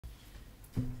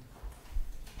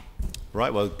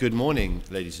Right, well, good morning,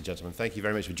 ladies and gentlemen. Thank you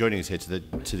very much for joining us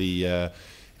here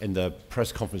in the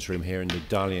press conference room here in the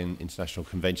Dalian International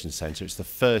Convention Centre. It's the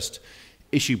first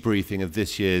issue briefing of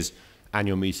this year's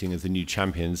annual meeting of the new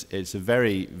champions. It's a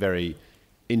very, very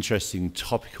interesting,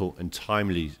 topical and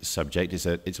timely subject.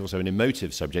 It's also an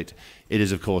emotive subject. It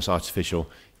is, of course, artificial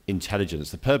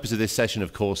intelligence. The purpose of this session,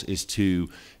 of course, is to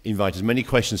invite as many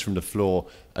questions from the floor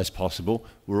as possible.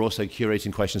 We're also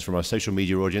curating questions from our social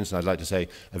media audience, and I'd like to say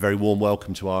a very warm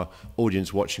welcome to our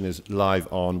audience watching us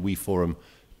live on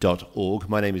weforum.org.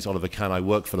 My name is Oliver Cann. I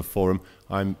work for the forum.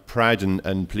 I'm proud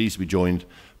and pleased to be joined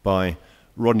by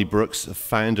Rodney Brooks,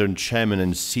 founder and chairman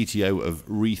and CTO of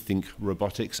Rethink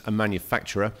Robotics, a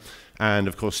manufacturer, and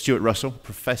of course Stuart Russell,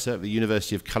 professor at the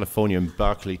University of California in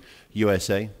Berkeley,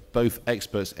 USA, both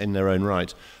experts in their own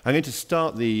right. I'm going to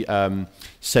start the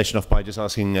session off by just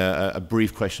asking a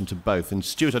brief question to both. And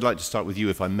Stuart, I'd like to start with you,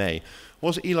 if I may.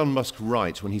 Was Elon Musk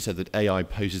right when he said that AI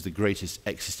poses the greatest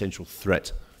existential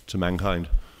threat to mankind?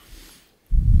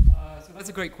 So that's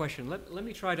a great question. Let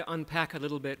me try to unpack a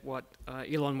little bit what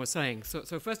Elon was saying.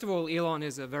 So first of all, Elon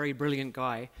is a very brilliant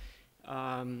guy,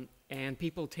 and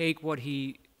people take what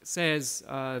he says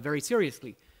very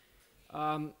seriously.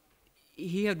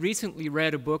 He had recently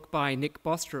read a book by Nick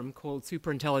Bostrom called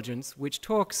Superintelligence, which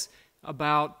talks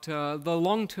about the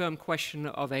long-term question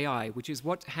of AI, which is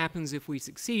what happens if we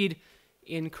succeed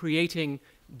in creating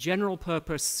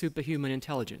general-purpose superhuman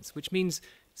intelligence, which means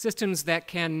systems that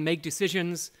can make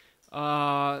decisions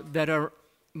that are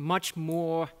much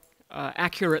more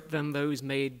accurate than those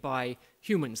made by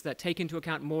humans, that take into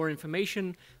account more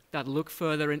information, that look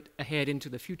further ahead into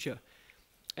the future.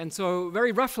 And so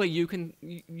very roughly, you can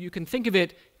think of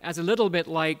it as a little bit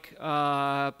like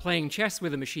playing chess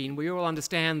with a machine. We all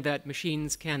understand that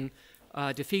machines can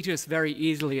defeat us very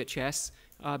easily at chess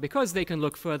because they can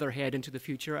look further ahead into the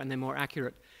future and they're more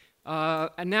accurate.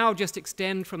 And now just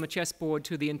extend from the chessboard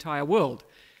to the entire world.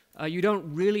 You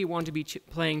don't really want to be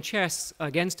playing chess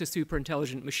against a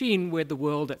super-intelligent machine with the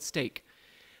world at stake.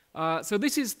 So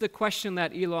this is the question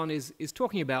that Elon is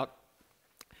talking about.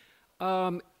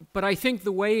 But I think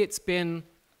the way it's been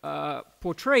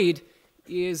portrayed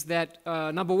is that,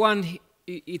 number one,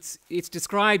 it's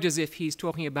described as if he's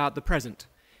talking about the present.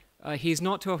 He's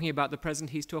not talking about the present,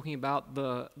 he's talking about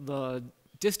the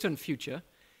distant future.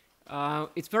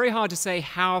 It's very hard to say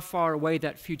how far away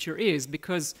that future is,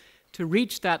 because to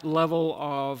reach that level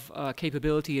of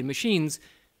capability in machines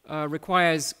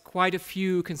requires quite a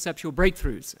few conceptual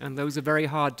breakthroughs, and those are very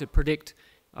hard to predict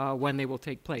when they will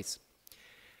take place.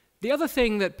 The other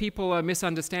thing that people are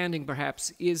misunderstanding,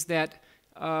 perhaps, is that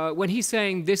when he's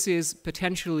saying this is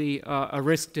potentially a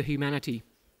risk to humanity,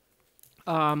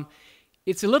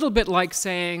 it's a little bit like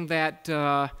saying that,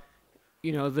 as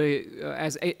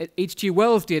H.G.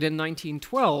 Wells did in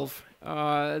 1912,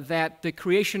 that the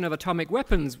creation of atomic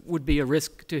weapons would be a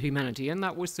risk to humanity, and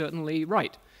that was certainly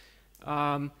right.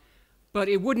 But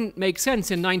it wouldn't make sense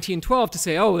in 1912 to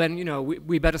say, oh, then,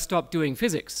 we better stop doing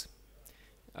physics.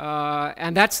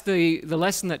 And that's the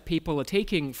lesson that people are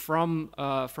taking from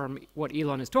what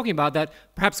Elon is talking about, that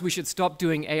perhaps we should stop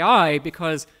doing AI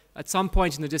because at some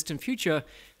point in the distant future,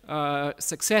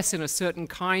 success in a certain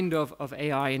kind of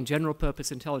AI and general purpose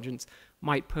intelligence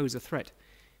might pose a threat.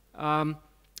 But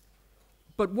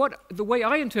the way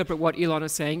I interpret what Elon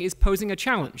is saying is posing a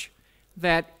challenge,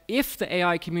 that if the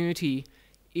AI community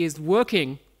is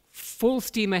working full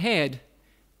steam ahead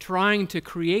trying to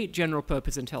create general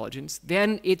purpose intelligence,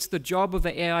 then it's the job of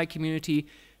the AI community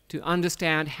to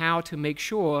understand how to make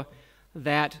sure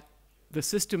that the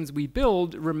systems we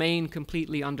build remain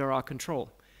completely under our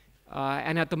control.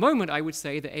 And at the moment, I would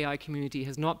say the AI community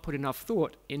has not put enough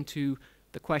thought into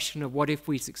the question of what if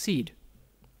we succeed.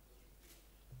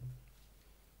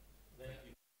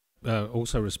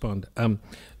 Also respond.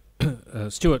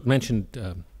 Stuart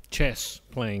mentioned chess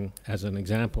playing as an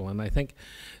example, and I think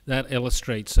that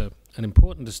illustrates an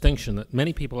important distinction that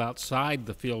many people outside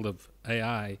the field of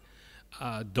AI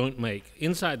don't make.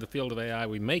 Inside the field of AI,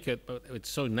 we make it, but it's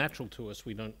so natural to us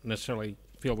we don't necessarily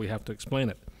feel we have to explain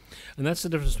it. And that's the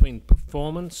difference between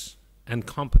performance and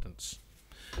competence.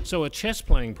 So a chess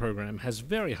playing program has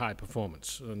very high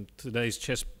performance. And today's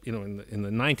chess, in the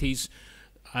 90s,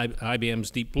 IBM's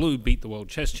Deep Blue beat the world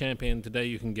chess champion. Today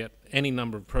you can get any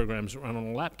number of programs that run on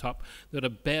a laptop that are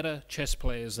better chess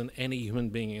players than any human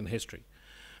being in history.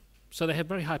 So they have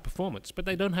very high performance, but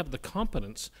they don't have the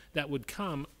competence that would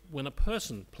come when a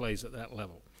person plays at that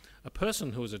level. A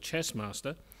person who is a chess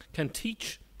master can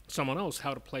teach someone else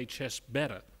how to play chess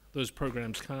better. Those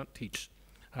programs can't teach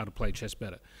how to play chess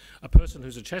better. A person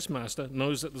who's a chess master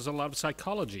knows that there's a lot of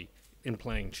psychology in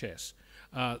playing chess.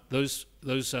 Those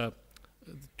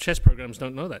chess programs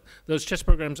don't know that. Those chess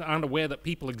programs aren't aware that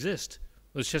people exist.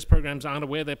 Those chess programs aren't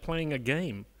aware they're playing a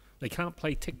game. They can't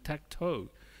play tic-tac-toe.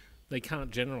 They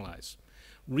can't generalize.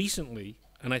 Recently,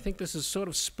 and I think this has sort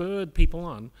of spurred people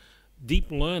on,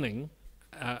 deep learning,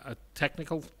 a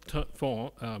technical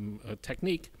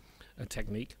technique,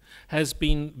 has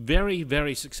been very,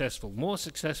 very successful, more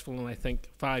successful than I think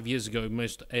 5 years ago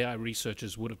most AI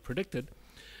researchers would have predicted,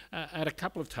 at a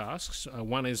couple of tasks.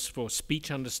 One is for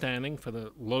speech understanding, for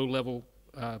the low-level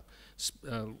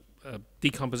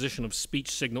decomposition of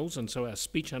speech signals, and so our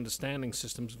speech understanding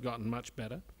systems have gotten much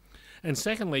better. And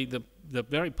secondly, the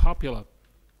very popular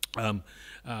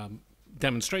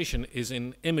demonstration is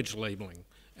in image labeling.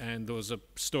 And there was a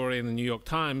story in the New York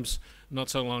Times not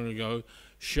so long ago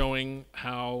showing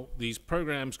how these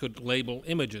programs could label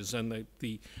images. And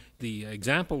the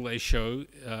example they show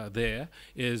there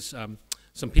is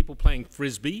some people playing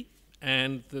Frisbee,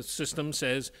 and the system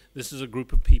says this is a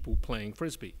group of people playing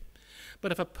Frisbee.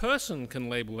 But if a person can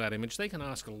label that image, they can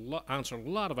answer a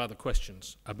lot of other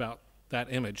questions about that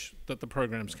image that the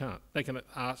programs can't. They can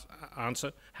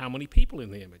answer how many people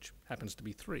in the image. Happens to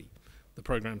be 3. The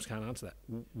programs can't answer that.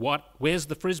 Where's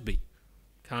the Frisbee?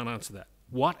 Can't answer that.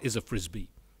 What is a Frisbee?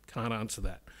 Can't answer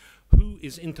that. Who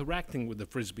is interacting with the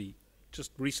Frisbee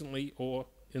just recently or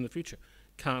in the future?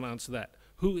 Can't answer that.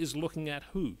 Who is looking at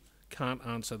who? Can't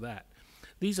answer that.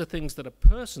 These are things that a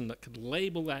person that could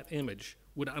label that image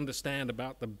would understand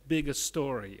about the bigger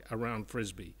story around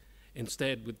Frisbee.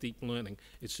 Instead, with deep learning,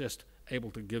 it's just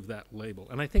able to give that label.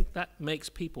 And I think that makes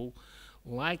people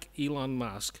like Elon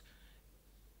Musk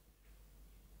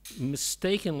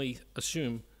mistakenly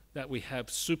assume that we have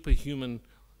superhuman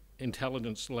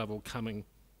intelligence level coming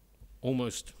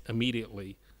almost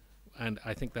immediately. And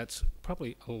I think that's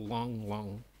probably a long,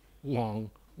 long,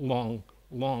 long, long,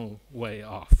 long way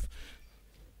off.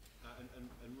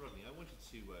 And Rodney, I wanted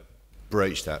to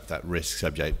broach that risk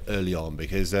subject early on,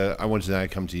 because I wanted to now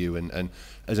come to you and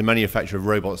as a manufacturer of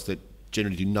robots that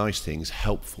generally do nice things,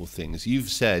 helpful things. You've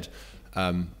said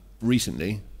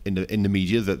recently in the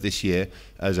media that this year,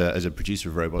 as a producer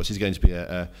of robots, is going to be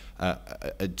a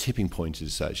tipping point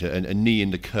as such, a knee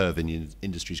in the curve in the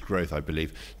industry's growth, I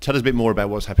believe. Tell us a bit more about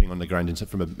what's happening on the ground,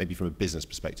 maybe from a business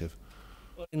perspective.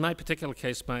 In my particular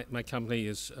case, my company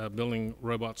is building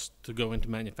robots to go into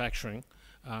manufacturing.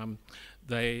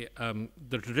 The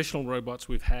traditional robots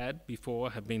we've had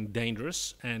before have been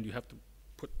dangerous, and you have to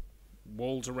put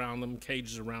walls around them,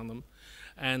 cages around them,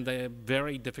 and they're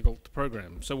very difficult to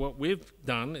program. So what we've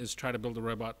done is try to build a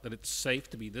robot that it's safe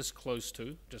to be this close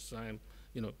to, just as I am,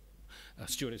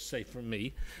 Stuart is safe from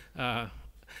me, and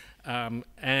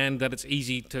that it's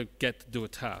easy to get to do a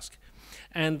task.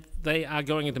 And they are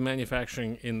going into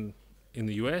manufacturing in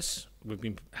the US. We've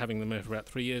been having them there for about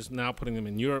 3 years, now putting them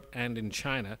in Europe and in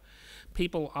China.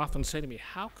 People often say to me,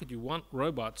 how could you want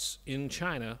robots in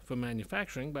China for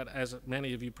manufacturing? But as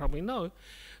many of you probably know,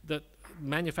 that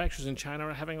manufacturers in China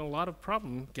are having a lot of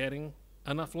problem getting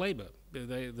enough labor.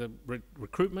 The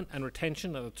recruitment and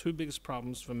retention are the 2 biggest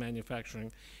problems for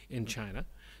manufacturing in China.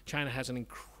 China has an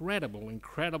incredible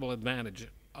advantage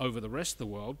over the rest of the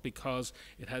world because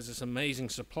it has this amazing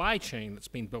supply chain that's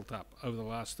been built up over the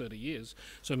last 30 years.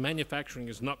 So manufacturing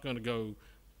is not going to go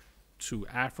to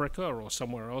Africa or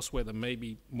somewhere else where there may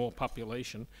be more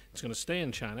population. It's going to stay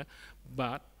in China,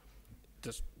 but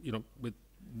just, with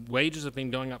wages have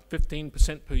been going up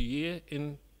 15% per year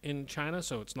in China,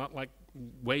 so it's not like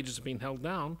wages have been held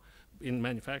down in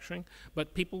manufacturing,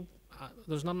 but people,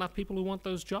 there's not enough people who want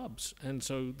those jobs, and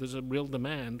so there's a real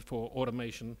demand for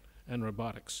automation and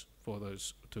robotics for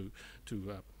those to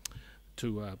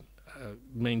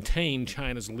maintain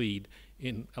China's lead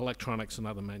in electronics and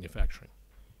other manufacturing.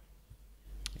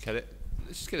 Okay,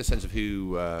 let's just get a sense of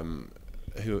who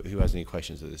has any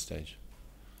questions at this stage.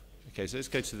 Okay, so let's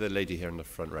go to the lady here in the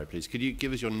front row, please. Could you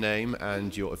give us your name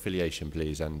and your affiliation,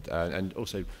 please, and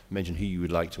also mention who you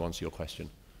would like to answer your question.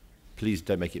 Please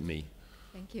don't make it me.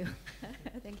 Thank you.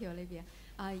 Thank you, Olivia.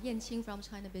 Yan Qing from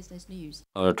China Business News.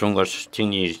 中国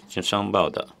经济商报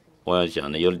的，我要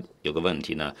讲的有个问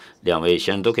题呢，两位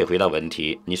先生都可以回答问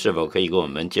题。你是否可以给我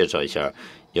们介绍一下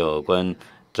有关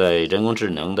在人工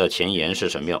智能的前沿是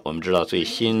什么样？我们知道最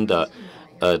新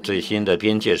的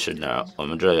边界是哪儿？我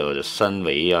们知道有3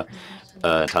维啊，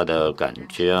它的感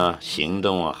觉啊、行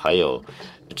动啊，还有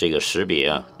这个识别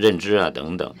啊、认知啊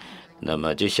等等。那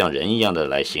么就像人一样的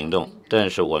来行动，但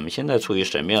是我们现在处于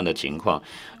什么样的情况？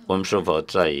我们是否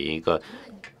在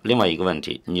另外一个问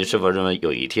题？你是否认为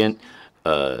有一天，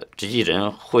机器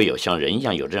人会有像人一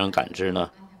样有这种感知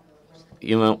呢？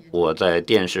因为我在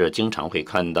电视经常会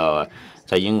看到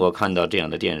在英国看到这样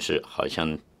的电视，好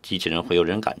像机器人会有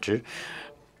人感知。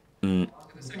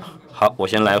好，我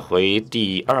先来回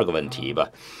第二个问题吧，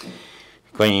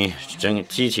关于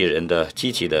机器人的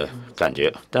机器的感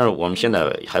觉。但是我们现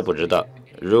在还不知道，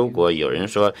如果有人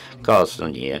说告诉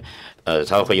你，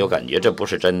它会有感觉，这不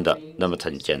是真的。那么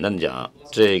很简单的讲，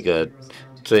这个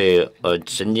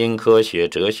神经科学、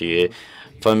哲学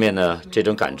方面呢，这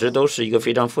种感知都是一个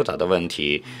非常复杂的问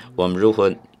题。我们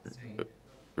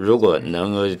如果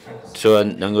能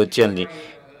够建立，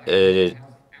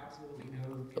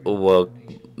我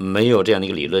没有这样的一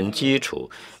个理论基础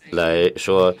来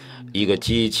说一个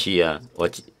机器啊，我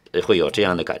会有这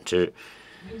样的感知。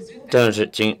但是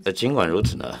尽管如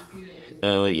此呢，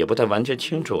也不太完全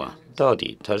清楚啊，到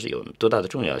底它是有多大的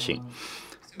重要性。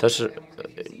它是，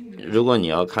如果你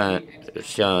要看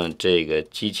像这个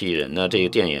机器人呢，这个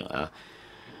电影啊，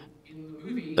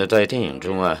在电影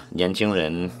中啊，年轻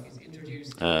人，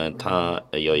他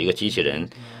有一个机器人。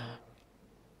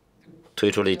推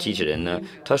出了机器人呢，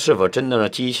它是否真的让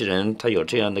机器人它有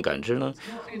这样的感知呢？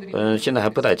现在还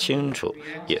不太清楚，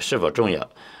也是否重要。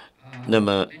那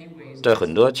么，在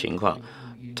很多情况，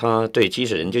它对机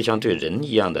器人就像对人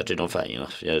一样的这种反应，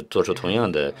做出同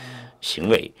样的行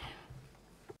为。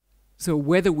So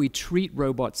whether we treat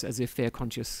robots as if they're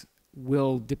conscious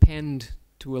will depend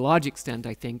to a large extent,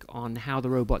 I think, on how the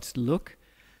robots look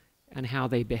and how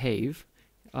they behave,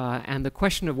 and the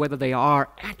question of whether they are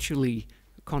actually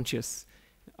conscious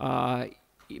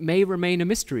may remain a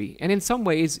mystery. And in some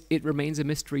ways, it remains a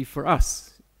mystery for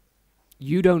us.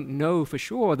 You don't know for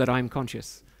sure that I'm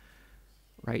conscious,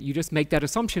 right? You just make that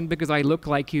assumption because I look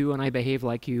like you and I behave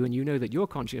like you, and you know that you're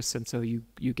conscious, and so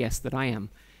you guess that I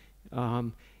am.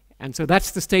 And so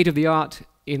that's the state of the art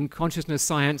in consciousness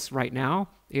science right now,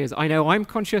 is I know I'm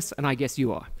conscious and I guess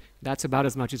you are. That's about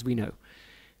as much as we know.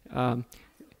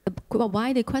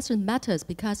 Why the question matters,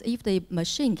 because if the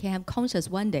machine can have conscious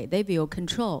one day, they will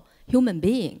control human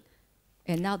being,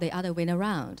 and not the other way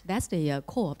around. That's the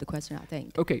core of the question, I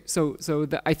think. Okay, so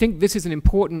I think this is an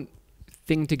important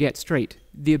thing to get straight.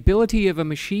 The ability of a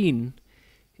machine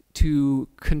to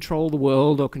control the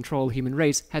world or control the human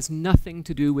race has nothing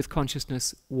to do with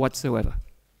consciousness whatsoever.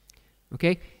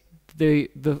 Okay? The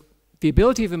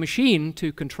ability of a machine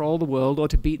to control the world or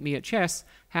to beat me at chess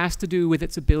has to do with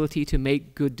its ability to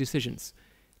make good decisions,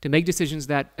 to make decisions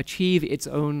that achieve its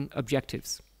own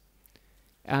objectives.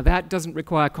 That doesn't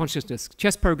require consciousness.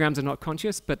 Chess programs are not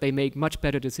conscious, but they make much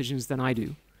better decisions than I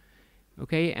do.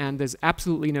 Okay? And there's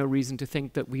absolutely no reason to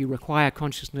think that we require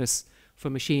consciousness for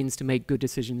machines to make good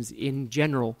decisions in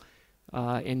general,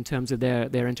 in terms of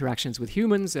their interactions with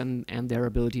humans and their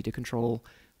ability to control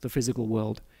the physical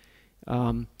world.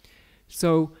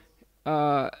 So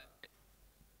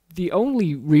the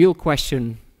only real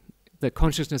question that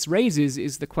consciousness raises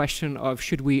is the question of,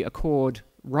 should we accord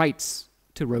rights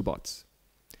to robots?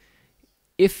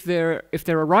 If there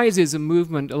arises a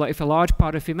movement, if a large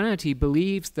part of humanity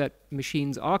believes that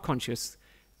machines are conscious,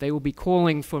 they will be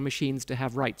calling for machines to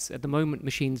have rights. At the moment,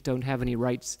 machines don't have any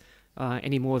rights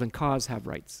any more than cars have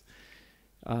rights.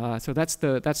 So that's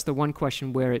the one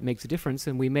question where it makes a difference,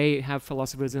 and we may have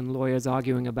philosophers and lawyers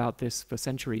arguing about this for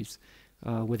centuries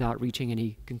without reaching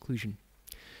any conclusion.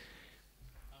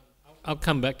 I'll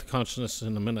come back to consciousness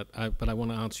in a minute, but I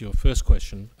want to answer your first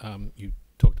question. You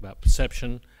talked about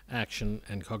perception, action,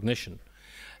 and cognition.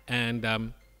 And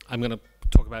I'm going to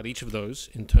talk about each of those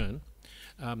in turn.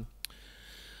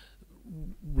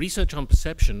 Research on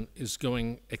perception is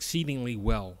going exceedingly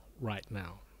well right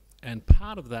now. And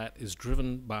part of that is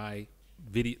driven by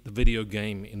the video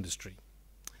game industry.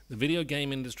 The video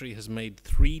game industry has made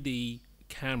 3D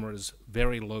cameras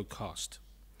very low cost.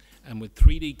 And with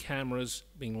 3D cameras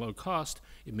being low cost,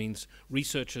 it means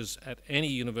researchers at any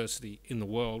university in the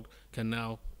world can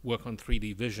now work on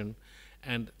 3D vision.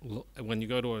 And when you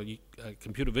go to a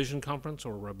computer vision conference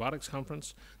or a robotics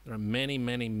conference, there are many,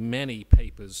 many, many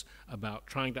papers about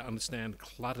trying to understand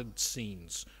cluttered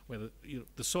scenes, where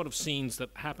the sort of scenes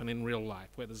that happen in real life,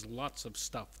 where there's lots of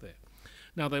stuff there.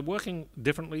 Now, they're working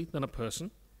differently than a person.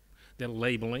 They're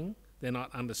labeling. They're not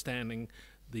understanding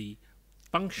the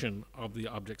function of the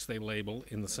objects they label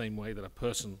in the same way that a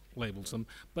person labels them.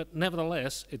 But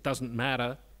nevertheless, it doesn't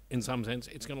matter. In some sense,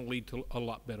 it's going to lead to a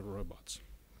lot better robots.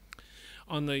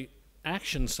 On the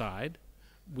action side,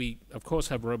 we, of course,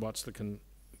 have robots that can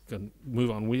move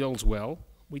on wheels well.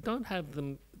 We don't have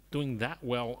them doing that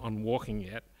well on walking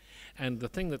yet. And the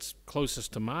thing that's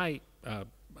closest to my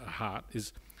heart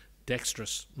is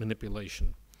dexterous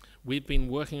manipulation. We've been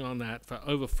working on that for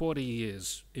over 40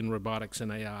 years in robotics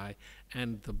and AI,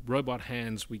 and the robot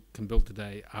hands we can build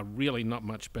today are really not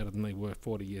much better than they were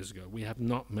 40 years ago. We have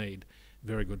not made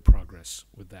very good progress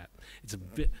with that. It's a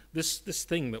bit, this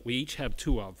thing that we each have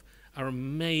two of are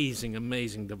amazing,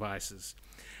 amazing devices.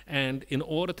 And in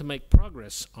order to make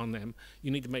progress on them,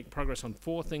 you need to make progress on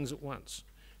 4 things at once.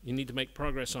 You need to make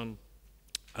progress on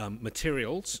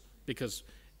materials, because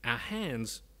our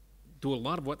hands do a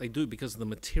lot of what they do because of the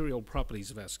material properties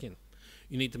of our skin.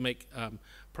 You need to make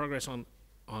progress on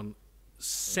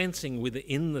sensing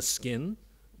within the skin,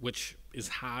 which is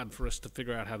hard for us to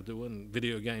figure out how to do, and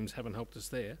video games haven't helped us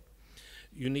there.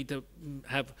 You need to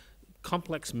have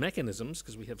complex mechanisms,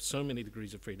 because we have so many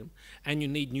degrees of freedom, and you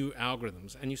need new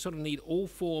algorithms. And you sort of need all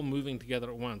 4 moving together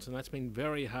at once, and that's been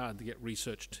very hard to get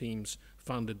research teams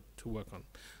funded to work on.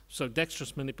 So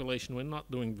dexterous manipulation, we're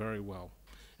not doing very well.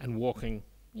 And walking,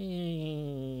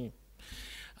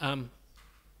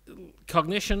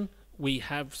 cognition, we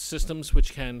have systems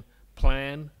which can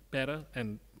plan better,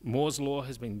 and Moore's law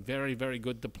has been very, very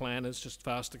good to planners. Just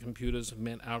faster computers have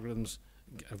meant algorithms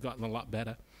have gotten a lot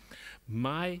better.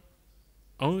 My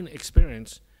own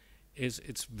experience is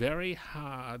it's very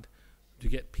hard to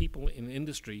get people in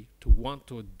industry to want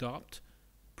to adopt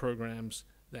programs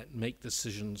that make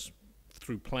decisions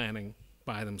through planning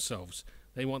by themselves.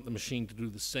 They want the machine to do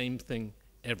the same thing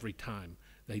every time.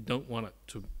 They don't want it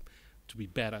to be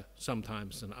better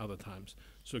sometimes than other times.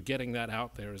 So getting that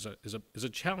out there is a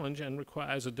challenge and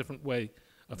requires a different way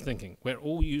of thinking. We're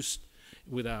all used,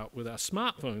 with our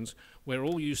smartphones, we're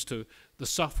all used to the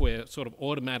software sort of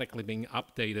automatically being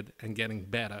updated and getting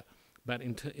better. But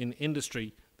in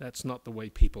industry, that's not the way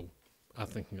people are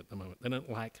thinking at the moment. They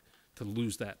don't like to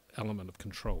lose that element of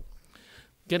control.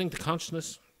 Getting to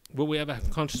consciousness, will we ever have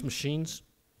conscious machines?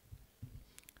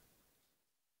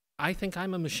 I think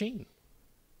I'm a machine.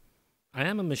 I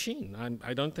am a machine.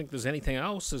 I don't think there's anything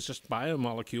else. There's just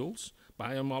biomolecules.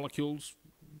 Biomolecules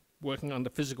working under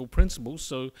physical principles.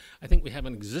 So I think we have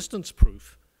an existence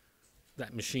proof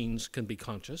that machines can be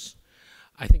conscious.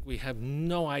 I think we have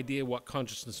no idea what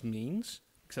consciousness means,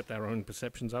 except our own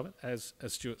perceptions of it, as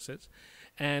Stuart says.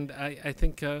 And I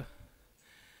think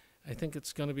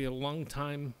it's going to be a long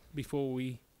time before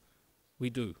we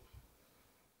do.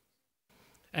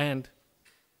 And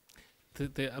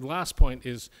the last point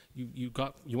is you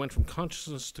went from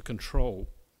consciousness to control.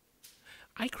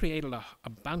 I created a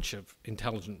bunch of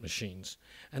intelligent machines,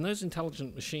 and those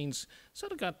intelligent machines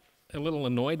sort of got a little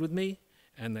annoyed with me,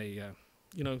 and they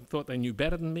thought they knew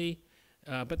better than me,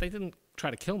 but they didn't try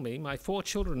to kill me. My 4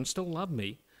 children still love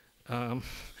me.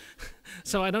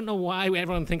 So I don't know why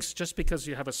everyone thinks just because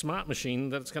you have a smart machine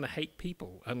that it's going to hate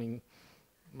people. I mean,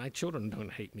 my children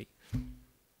don't hate me,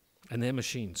 and they're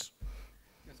machines.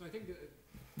 So I think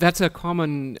that's a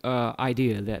common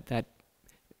idea, that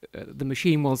the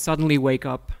machine will suddenly wake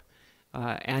up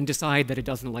and decide that it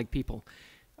doesn't like people.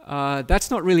 That's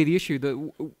not really the issue.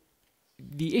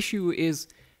 The issue is,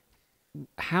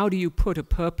 how do you put a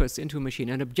purpose into a machine,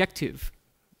 an objective,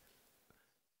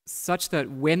 such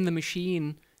that when the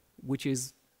machine, which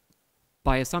is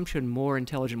by assumption more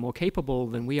intelligent, more capable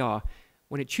than we are,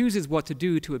 when it chooses what to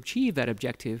do to achieve that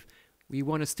objective, we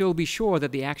want to still be sure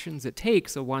that the actions it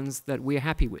takes are ones that we're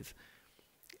happy with.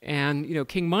 And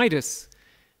King Midas,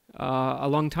 a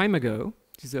long time ago,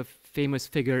 he's a famous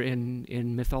figure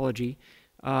in mythology,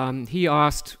 he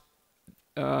asked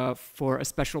for a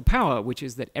special power, which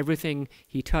is that everything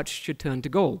he touched should turn to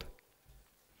gold.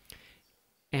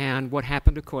 And what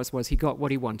happened, of course, was he got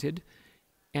what he wanted,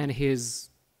 and his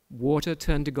water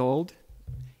turned to gold,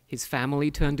 his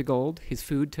family turned to gold, his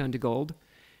food turned to gold,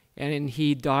 and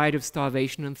he died of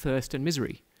starvation and thirst and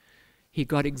misery. He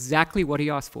got exactly what he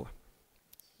asked for,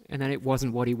 and then it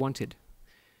wasn't what he wanted.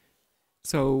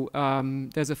 So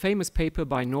there's a famous paper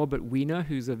by Norbert Wiener,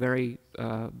 who's a very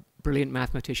brilliant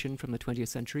mathematician from the 20th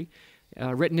century,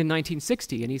 written in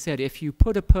 1960, and he said, if you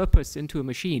put a purpose into a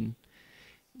machine,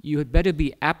 you had better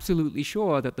be absolutely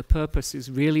sure that the purpose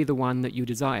is really the one that you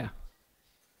desire.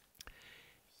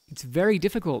 It's very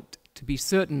difficult to be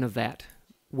certain of that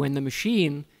when the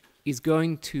machine is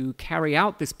going to carry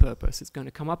out this purpose. It's going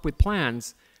to come up with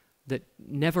plans that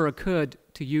never occurred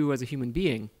to you as a human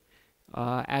being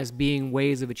as being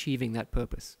ways of achieving that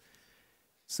purpose.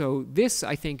 So this,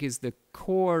 I think, is the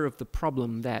core of the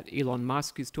problem that Elon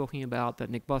Musk is talking about, that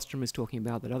Nick Bostrom is talking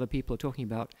about, that other people are talking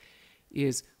about,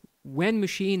 is when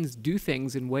machines do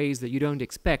things in ways that you don't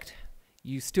expect,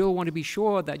 you still want to be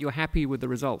sure that you're happy with the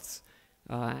results.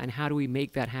 And how do we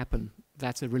make that happen?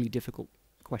 That's a really difficult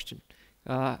question.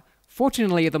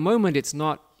 Fortunately, at the moment, it's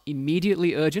not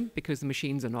immediately urgent because the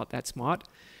machines are not that smart.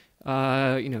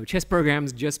 Chess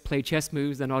programs just play chess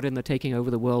moves. They're not in the taking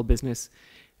over the world business.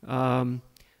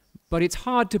 But it's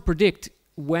hard to predict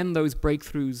when those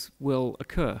breakthroughs will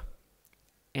occur.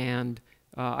 And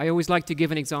I always like to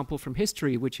give an example from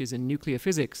history, which is in nuclear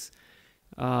physics.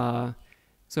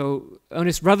 So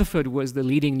Ernest Rutherford was the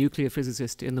leading nuclear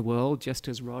physicist in the world, just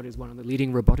as Rod is one of the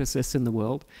leading roboticists in the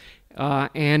world.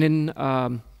 And in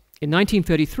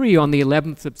 1933, on the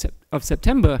 11th of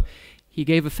September, he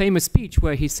gave a famous speech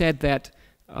where he said that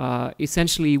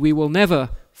essentially we will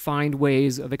never find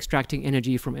ways of extracting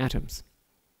energy from atoms.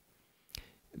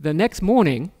 The next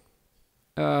morning,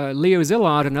 Leo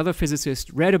Szilard, another physicist,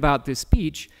 read about this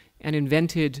speech and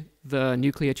invented the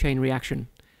nuclear chain reaction.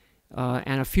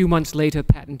 And a few months later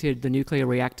patented the nuclear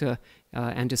reactor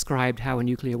and described how a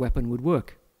nuclear weapon would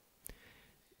work.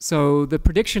 So the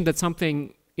prediction that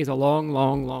something is a long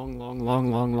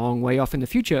way off in the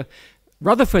future,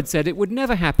 Rutherford said it would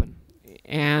never happen.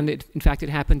 And in fact, it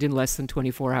happened in less than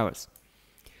 24 hours.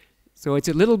 So it's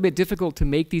a little bit difficult to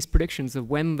make these predictions of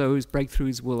when those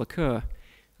breakthroughs will occur.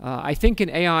 I think in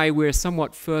AI, we're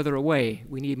somewhat further away.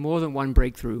 We need more than one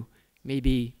breakthrough,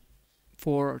 maybe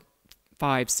 4,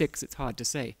 5, 6, it's hard to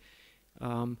say.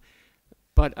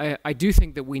 But I do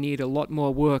think that we need a lot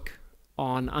more work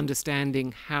on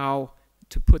understanding how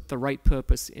to put the right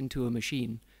purpose into a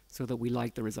machine so that we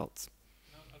like the results.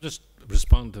 I'll just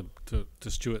respond to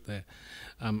Stuart there.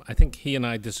 I think he and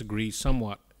I disagree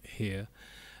somewhat here.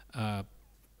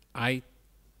 I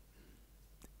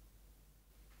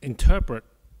interpret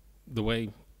the way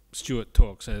Stuart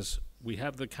talks as we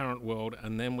have the current world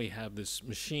and then we have this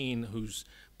machine whose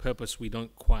purpose we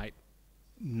don't quite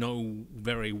know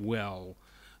very well.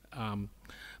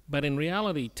 But in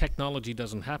reality, technology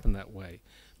doesn't happen that way.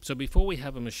 So before we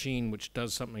have a machine which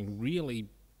does something really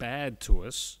bad to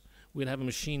us, we'd have a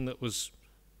machine that was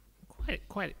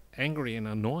quite angry and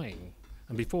annoying.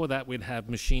 And before that, we'd have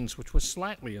machines which were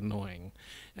slightly annoying.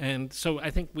 And so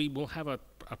I think we will have a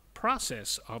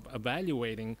process of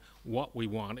evaluating what we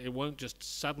want. It won't just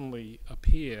suddenly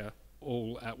appear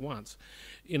all at once.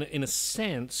 In a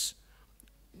sense,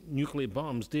 nuclear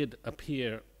bombs did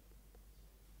appear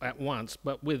at once,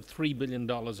 but with $3 billion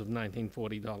of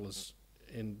 1940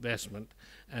 investment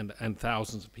and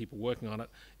thousands of people working on it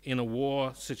in a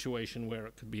war situation where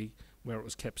it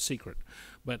was kept secret.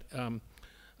 But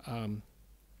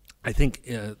I think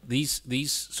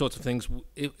these sorts of things,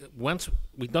 once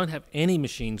we don't have any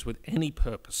machines with any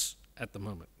purpose at the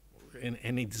moment, in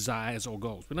any desires or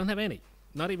goals. We don't have any,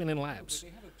 not even in labs.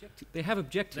 They have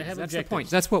objectives. That's the point.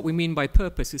 That's what we mean by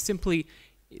purpose. Is simply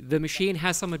the machine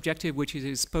has some objective which it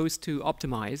is supposed to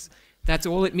optimize. That's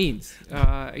all it means.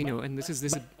 You know, and this is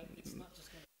It's not just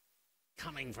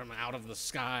coming from out of the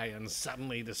sky and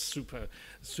suddenly this super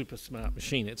smart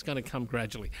machine. It's going to come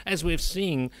gradually, as we've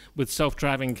seen with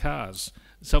self-driving cars.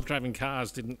 Self-driving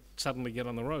cars didn't suddenly get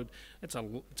on the road. It's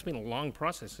been a long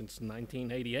process since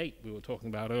 1988, we were talking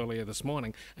about earlier this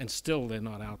morning, and still they're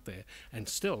not out there. And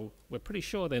still, we're pretty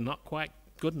sure they're not quite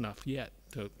good enough yet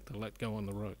to let go on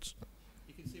the roads.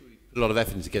 You can see we put a lot of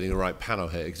effort into getting the right panel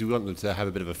here, because we want them to have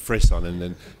a bit of a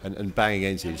frisson and bang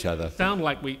against each other.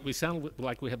 We sound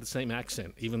like we have the same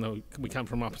accent, even though we come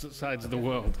from opposite sides of the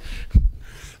world.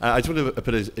 I just want to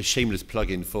put a shameless plug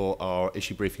in for our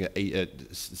issue briefing at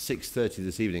 6:30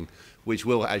 this evening, which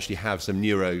will actually have some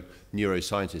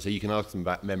neuroscientists. So you can ask them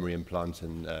about memory implant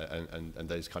and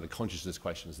those kind of consciousness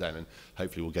questions then, and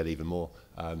hopefully we'll get even more,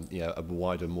 you know, a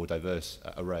wider, more diverse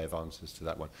array of answers to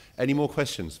that one. Any more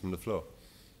questions from the floor?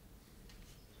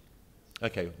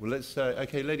 Okay, well let's.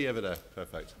 Okay, lady over there,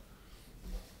 perfect.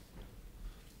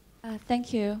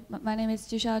 Thank you. My name is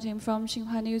Ju Xiaoting from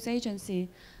Xinhua News Agency.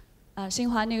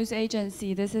 Xinhua News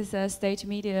Agency, this is a state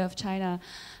media of China.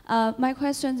 My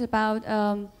question is about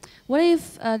what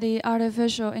if the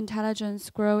artificial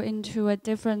intelligence grow into a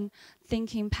different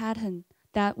thinking pattern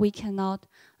that we cannot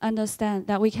understand,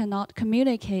 that we cannot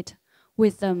communicate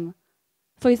with them?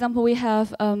 For example, we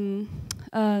have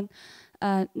the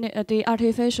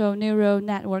artificial neural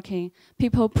networking.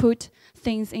 People put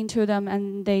things into them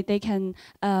and they can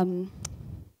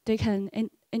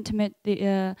intimate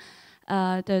the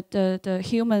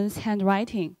human's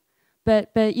handwriting,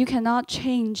 but you cannot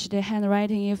change the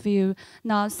handwriting if you're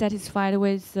not satisfied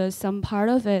with some part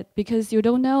of it, because you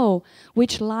don't know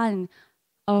which line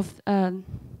of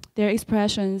their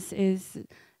expressions is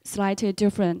slightly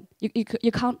different.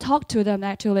 You can't talk to them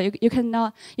actually. You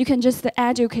can just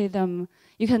educate them.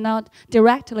 You cannot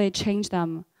directly change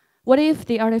them. What if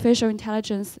the artificial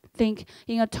intelligence think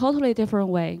in a totally different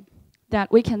way,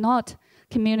 that we cannot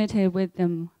communicate with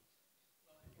them?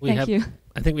 Thank you.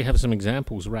 I think we have some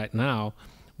examples right now.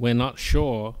 We're not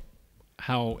sure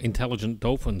how intelligent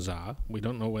dolphins are. We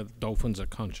don't know whether dolphins are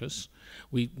conscious.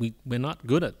 We're not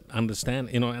good at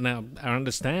understanding, you know, and our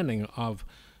understanding of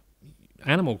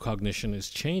animal cognition is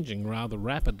changing rather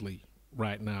rapidly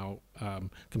right now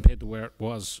compared to where it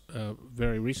was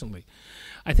very recently.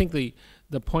 I think the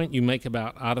point you make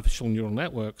about artificial neural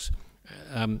networks,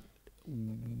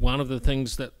 one of the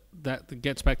things that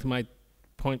gets back to my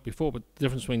point before, but the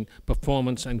difference between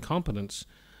performance and competence.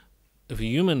 If a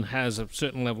human has a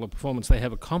certain level of performance, they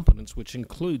have a competence which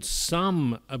includes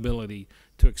some ability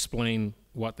to explain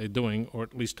what they're doing, or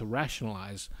at least to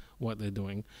rationalize what they're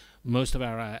doing. Most of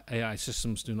our AI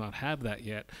systems do not have that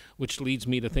yet, which leads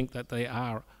me to think that they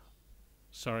are,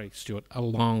 sorry, Stuart, a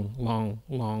long, long,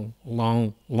 long,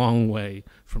 long, long way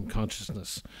from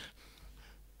consciousness.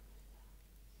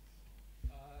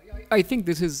 I think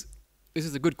this is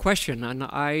a good question, and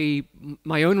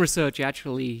my own research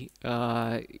actually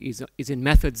is in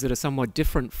methods that are somewhat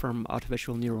different from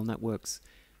artificial neural networks,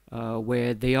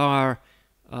 where they are,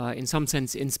 in some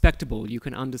sense, inspectable. You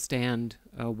can understand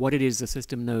what it is the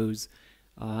system knows,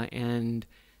 and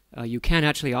you can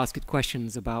actually ask it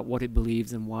questions about what it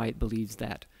believes and why it believes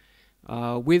that.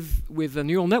 With the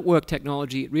neural network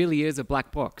technology, it really is a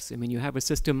black box. I mean, you have a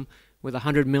system with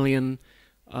 100 million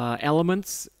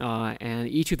elements, and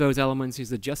each of those elements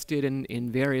is adjusted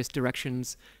in various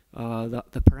directions.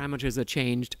 The parameters are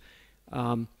changed,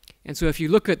 and so if you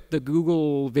look at the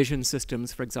Google vision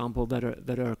systems, for example, that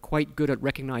are quite good at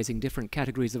recognizing different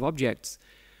categories of objects,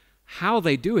 how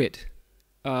they do it,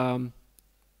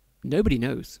 nobody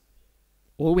knows.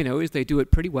 All we know is they do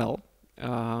it pretty well,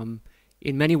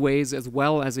 in many ways as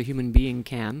well as a human being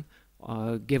can,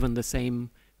 given the same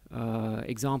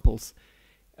examples.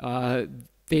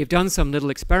 They've done some little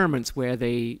experiments where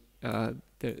they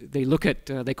look at,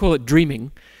 they call it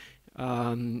dreaming,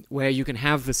 where you can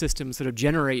have the system sort of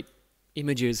generate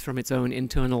images from its own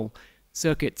internal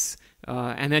circuits,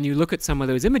 and then you look at some of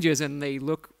those images and they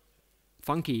look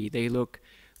funky, they look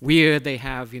weird, they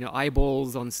have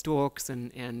eyeballs on stalks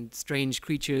and strange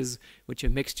creatures which are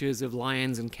mixtures of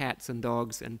lions and cats and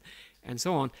dogs and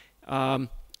so on.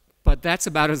 But that's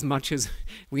about as much as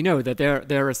we know, that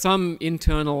there are some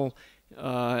internal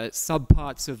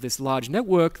subparts of this large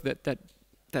network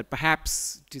that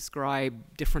perhaps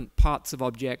describe different parts of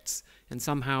objects, and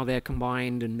somehow they're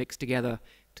combined and mixed together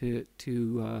to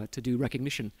do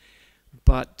recognition.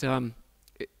 But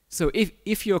so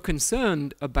if you're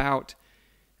concerned about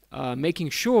making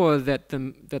sure that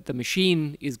the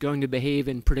machine is going to behave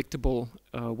in predictable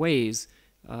ways,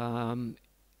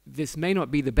 this may not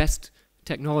be the best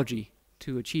technology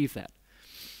to achieve that.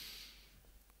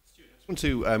 I just want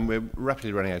to, we're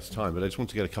rapidly running out of time, but I just want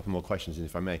to get a couple more questions in,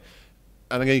 if I may.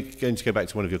 And I'm going to go back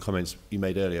to one of your comments you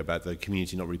made earlier about the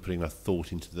community not really putting enough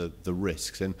thought into the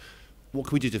risks. And what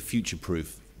can we do to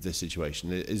future-proof this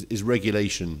situation? Is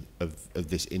regulation of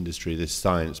this industry, this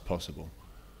science, possible?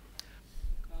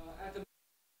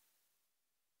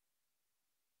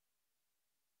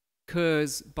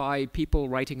 Occurs by people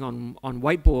writing on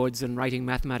whiteboards and writing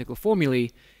mathematical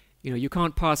formulae. You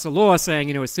can't pass a law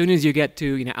saying, as soon as you get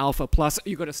to, alpha plus,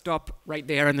 you've got to stop right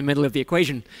there in the middle of the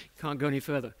equation. You can't go any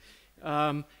further.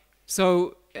 But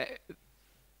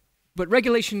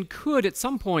regulation could at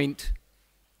some point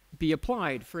be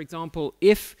applied. For example,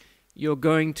 if you're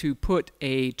going to put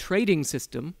a trading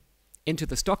system into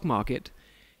the stock market,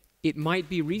 it might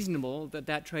be reasonable that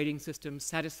that trading system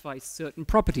satisfies certain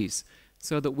properties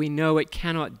so that we know it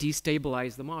cannot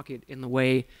destabilize the market in the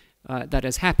way that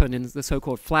has happened in the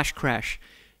so-called flash crash,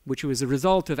 which was a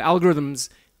result of algorithms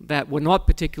that were not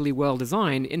particularly well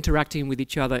designed interacting with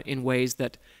each other in ways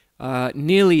that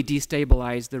nearly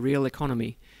destabilized the real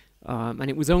economy. And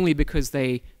it was only because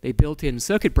they built in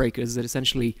circuit breakers that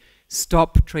essentially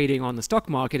stop trading on the stock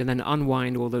market and then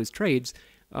unwind all those trades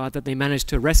that they managed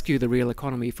to rescue the real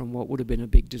economy from what would have been a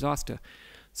big disaster.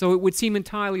 So it would seem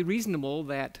entirely reasonable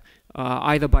that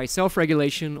either by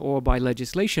self-regulation or by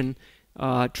legislation,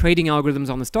 trading algorithms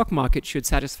on the stock market should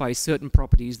satisfy certain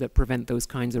properties that prevent those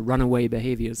kinds of runaway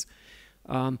behaviors.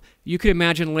 You could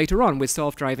imagine later on with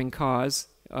self-driving cars,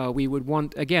 we would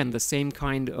want, again, the same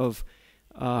kind of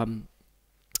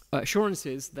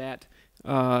assurances that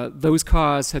those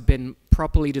cars have been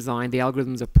properly designed, the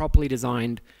algorithms are properly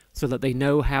designed so that they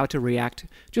know how to react.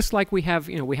 Just like we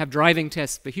have driving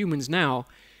tests for humans now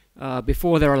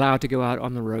before they're allowed to go out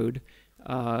on the road.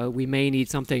 We may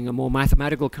need a more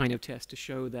mathematical kind of test to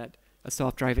show that a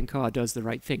self-driving car does the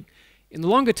right thing. In the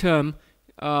longer term,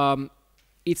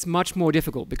 it's much more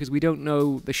difficult because we don't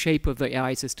know the shape of the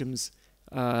AI systems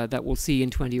that we'll see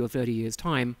in 20 or 30 years'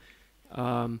 time.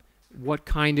 What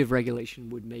kind of regulation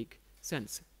would make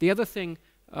sense? The other thing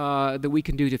that we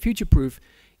can do to future-proof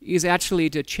is actually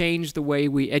to change the way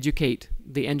we educate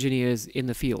the engineers in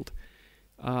the field.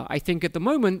 I think at the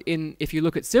moment, if you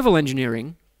look at civil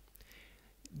engineering,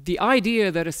 the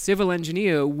idea that a civil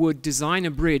engineer would design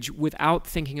a bridge without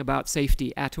thinking about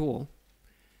safety at all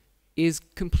is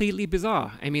completely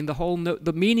bizarre. I mean,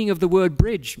 the meaning of the word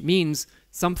bridge means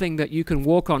something that you can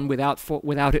walk on without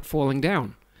it falling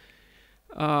down.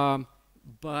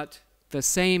 But the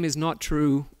same is not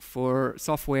true for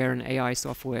software and AI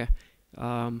software.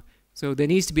 So there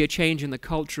needs to be a change in the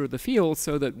culture of the field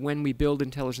so that when we build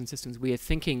intelligent systems, we are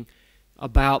thinking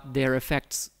about their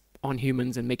effects on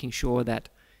humans and making sure that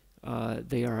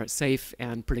they are safe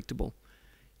and predictable.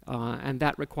 And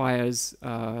that requires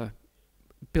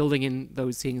building in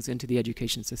those things into the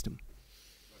education system.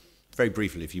 Very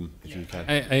briefly, if you can.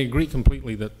 I agree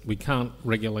completely that we can't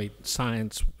regulate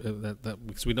science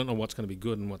because we don't know what's going to be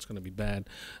good and what's going to be bad.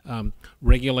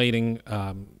 Regulating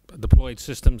deployed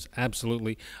systems,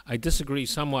 absolutely. I disagree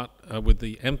somewhat with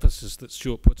the emphasis that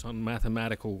Stuart puts on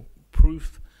mathematical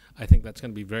proof. I think that's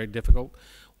going to be very difficult.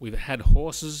 We've had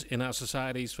horses in our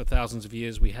societies for thousands of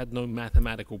years. We had no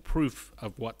mathematical proof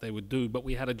of what they would do, but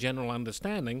we had a general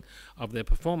understanding of their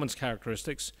performance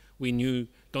characteristics. We knew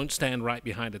don't stand right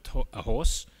behind a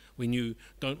horse. We knew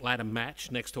don't light a match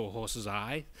next to a horse's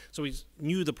eye. So we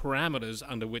knew the parameters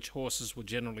under which horses were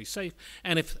generally safe.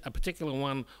 And if a particular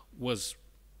one was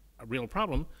a real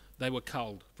problem, they were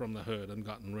culled from the herd and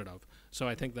gotten rid of. So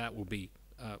I think that will be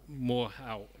more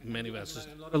how many of us...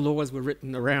 A lot of laws were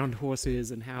written around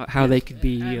horses and how they could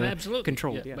be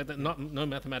controlled. Yeah. But no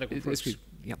mathematical proofs.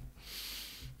 Yeah.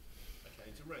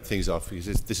 To round things off, because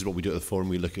this is what we do at the forum,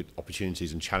 we look at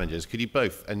opportunities and challenges. Could you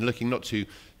both, and looking not too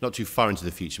far into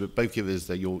the future, but both give us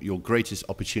your greatest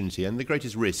opportunity and the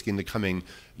greatest risk in the coming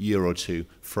year or two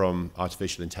from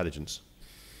artificial intelligence?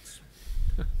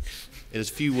 In as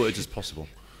few words as possible.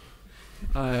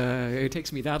 It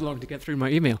takes me that long to get through my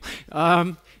email.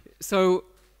 So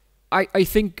I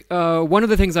think one of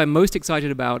the things I'm most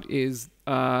excited about is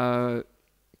the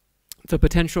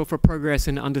potential for progress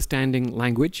in understanding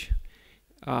language,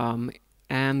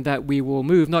 and that we will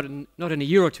move, not in a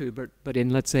year or two, but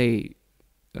in, let's say,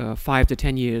 5 to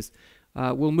 10 years,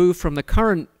 we'll move from the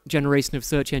current generation of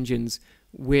search engines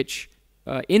which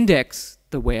index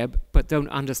the web but don't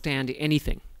understand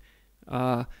anything,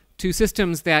 to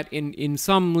systems that in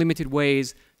some limited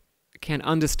ways can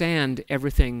understand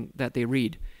everything that they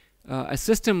read. A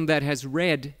system that has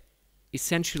read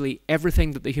essentially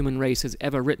everything that the human race has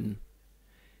ever written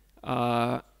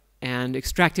and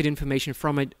extracted information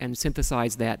from it and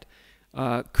synthesized that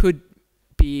could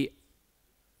be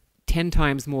 10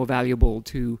 times more valuable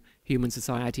to human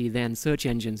society than search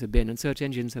engines have been. And search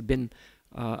engines have been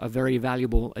a very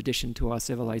valuable addition to our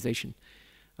civilization.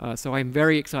 So I'm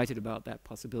very excited about that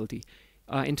possibility.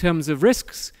 In terms of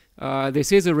risks,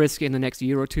 this is a risk in the next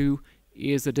year or two,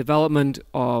 is the development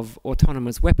of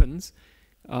autonomous weapons,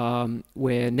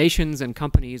 where nations and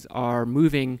companies are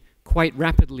moving quite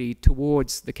rapidly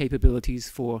towards the capabilities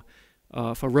for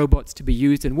robots to be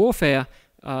used in warfare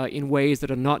in ways that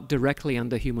are not directly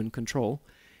under human control.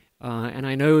 And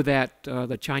I know that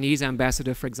the Chinese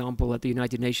ambassador, for example, at the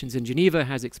United Nations in Geneva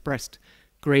has expressed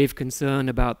grave concern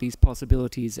about these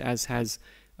possibilities, as has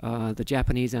the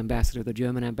Japanese ambassador, the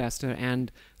German ambassador,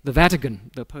 and the Vatican.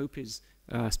 The Pope is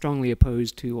strongly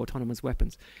opposed to autonomous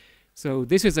weapons. So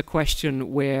this is a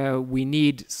question where we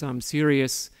need some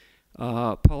serious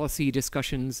policy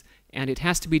discussions, and it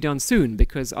has to be done soon,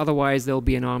 because otherwise there'll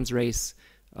be an arms race,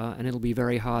 and it'll be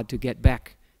very hard to get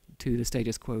back to the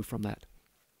status quo from that.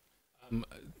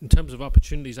 In terms of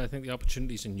opportunities, I think the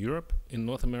opportunities in Europe, in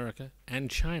North America, and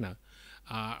China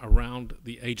around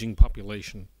the aging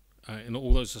population. In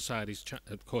all those societies,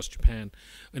 of course Japan,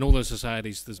 in all those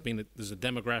societies there's a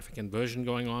demographic inversion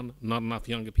going on, not enough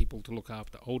younger people to look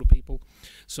after older people.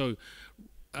 So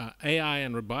AI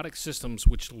and robotic systems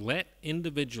which let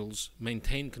individuals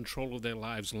maintain control of their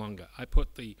lives longer. I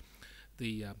put the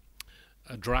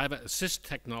driver assist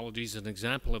technology as an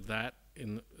example of that.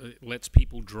 It lets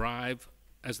people drive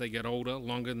as they get older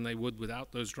longer than they would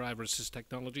without those driver assist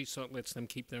technologies, so it lets them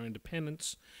keep their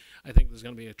independence. I think there's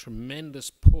going to be a tremendous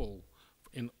pull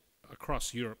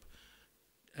across Europe,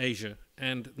 Asia,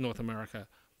 and North America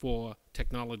for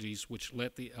technologies which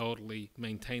let the elderly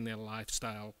maintain their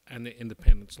lifestyle and their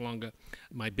independence longer.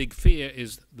 My big fear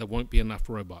is there won't be enough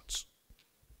robots.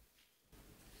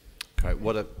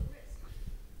 Okay,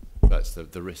 that's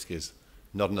the risk, is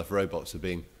not enough robots are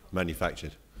being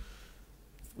manufactured.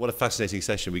 What a fascinating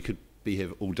session. We could be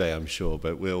here all day, I'm sure,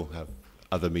 but we'll have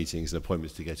other meetings and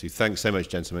appointments to get to. Thanks so much,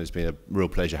 gentlemen. It's been a real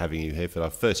pleasure having you here for our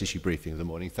first issue briefing of the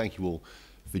morning. Thank you all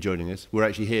for joining us. We're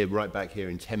actually here, right back here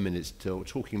in 10 minutes,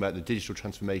 talking about the digital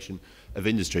transformation of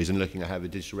industries and looking at how the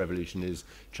digital revolution is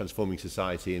transforming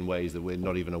society in ways that we're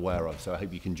not even aware of. So I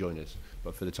hope you can join us.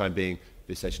 But for the time being,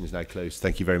 this session is now closed.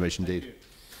 Thank you very much indeed.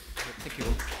 Thank you.